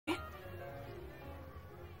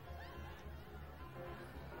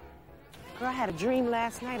Girl, I had a dream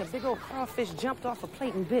last night. A big old crawfish jumped off a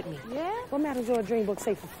plate and bit me. Yeah? What matters your dream book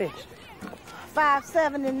say for fish?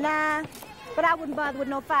 $5.79. But I wouldn't bother with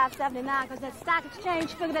no $5.79 because that stock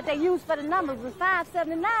exchange figure that they used for the numbers was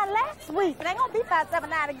 $5.79 last week. It ain't gonna be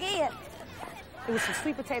 $5.79 again. There was some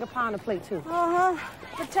sweet potato pie on the plate, too. Uh-huh.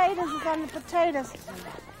 Potatoes is on the potatoes.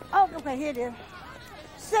 Oh, okay, here it is.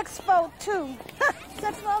 642.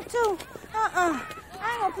 642. I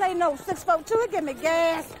ain't gonna play no 642. It give me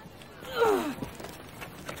gas.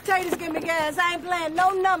 Potatoes give me gas. I ain't playing no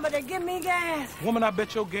number that give me gas. Woman, I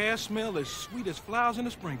bet your gas smell as sweet as flowers in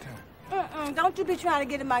the springtime. Don't you be trying to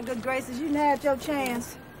get in my good graces. You done had your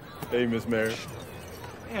chance. Hey, Miss Mary.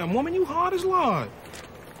 Damn, woman, you hard as lard.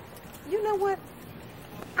 You know what?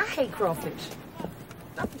 I hate crawfish.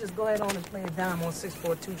 I can just go ahead on and play a dime on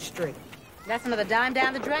 642 straight. That's another dime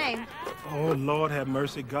down the drain. Oh, Lord have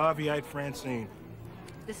mercy. Garveyite Francine.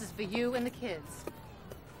 This is for you and the kids.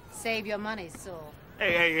 Save your money, Sulie.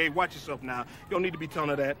 Hey, watch yourself now. You don't need to be telling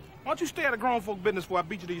her that. Why don't you stay out of grown folk business before I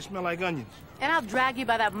beat you till you smell like onions? And I'll drag you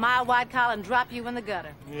by that mile-wide collar and drop you in the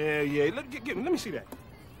gutter. Yeah. Let me see that.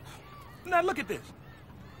 Now, look at this.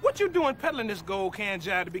 What you doing peddling this gold can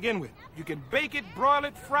jive to begin with? You can bake it, broil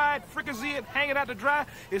it, fry it, fricassee it, hang it out to dry.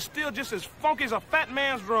 It's still just as funky as a fat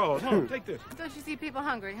man's drawers. Take this. Don't you see people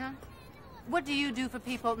hungry, huh? What do you do for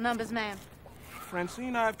people, numbers man?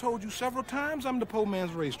 Francine, I've told you several times I'm the poor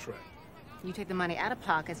man's racetrack. You take the money out of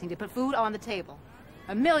pockets and you put food on the table.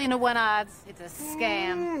 1,000,000 to 1 odds. It's a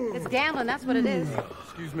scam. It's gambling, that's what it is.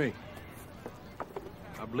 Excuse me.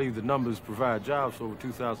 I believe the numbers provide jobs for over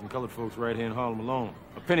 2,000 colored folks right here in Harlem alone.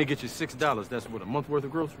 A penny gets you $6. That's what, a month worth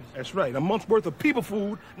of groceries? That's right, a month's worth of people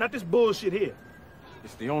food, not this bullshit here.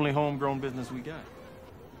 It's the only homegrown business we got.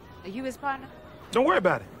 Are you his partner? Don't worry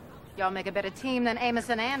about it. Y'all make a better team than Amos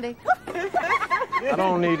and Andy. I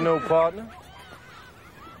don't need no partner.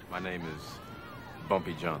 My name is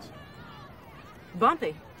Bumpy Johnson.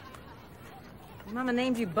 Bumpy? Mama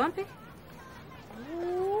named you Bumpy?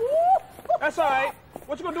 That's all right.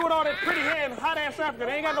 What you gonna do with all that pretty hair and hot-ass Africa?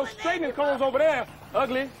 They ain't got no straightening combs over there.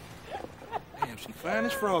 Ugly. Damn, she fine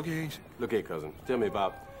as frog eggs. Look here, cousin. Tell me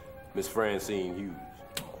about Miss Francine Hughes.